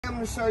I'm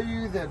going to show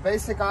you the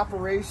basic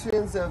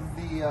operations of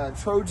the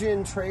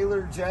Trojan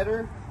trailer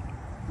jetter.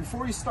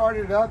 Before you start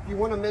it up, you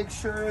want to make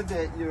sure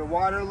that your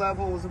water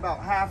level is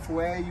about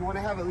halfway. You want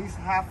to have at least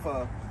half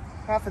a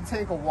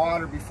tank of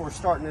water before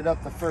starting it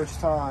up the first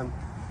time.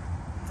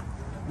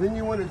 Then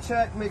you want to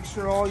check, make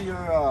sure all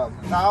your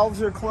valves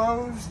are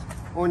closed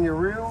on your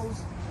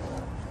reels.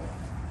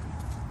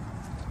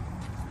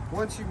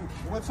 Once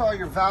all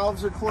your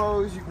valves are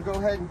closed, you can go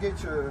ahead and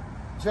get your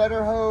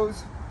jetter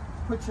hose,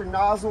 put your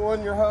nozzle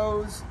on your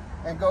hose,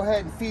 and go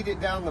ahead and feed it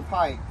down the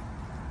pipe.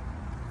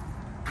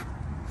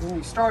 Then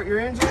you start your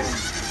engine.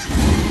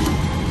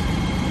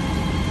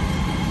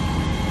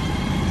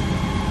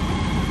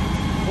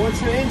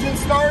 Once your engine's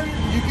started,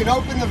 you can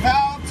open the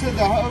valve to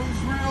the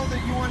hose reel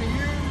that you want to use.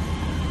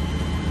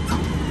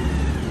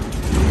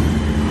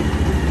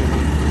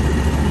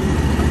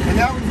 And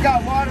now we've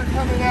got water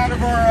coming out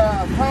of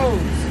our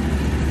hose.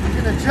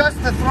 You can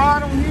adjust the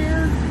throttle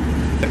here.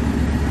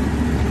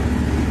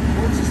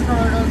 Once you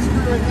start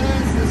unscrewing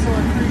this will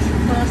increase your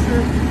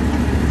pressure.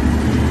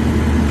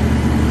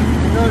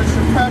 You'll notice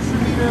your pressure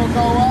meter will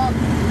go up.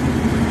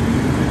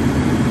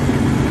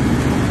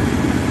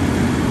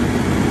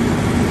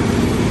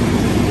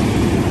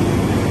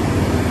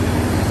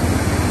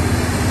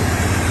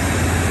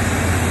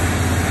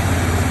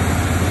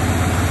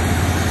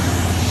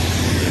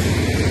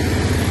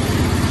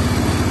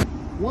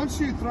 Once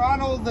you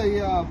throttle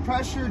the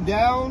pressure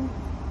down,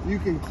 you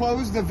can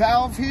close the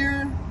valve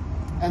here,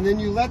 and then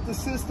you let the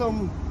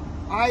system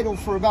idle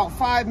for about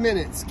 5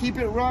 minutes. Keep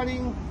it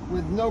running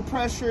with no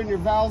pressure and your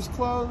valves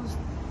closed,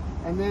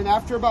 and then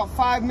after about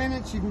 5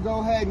 minutes, you can go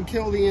ahead and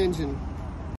kill the engine.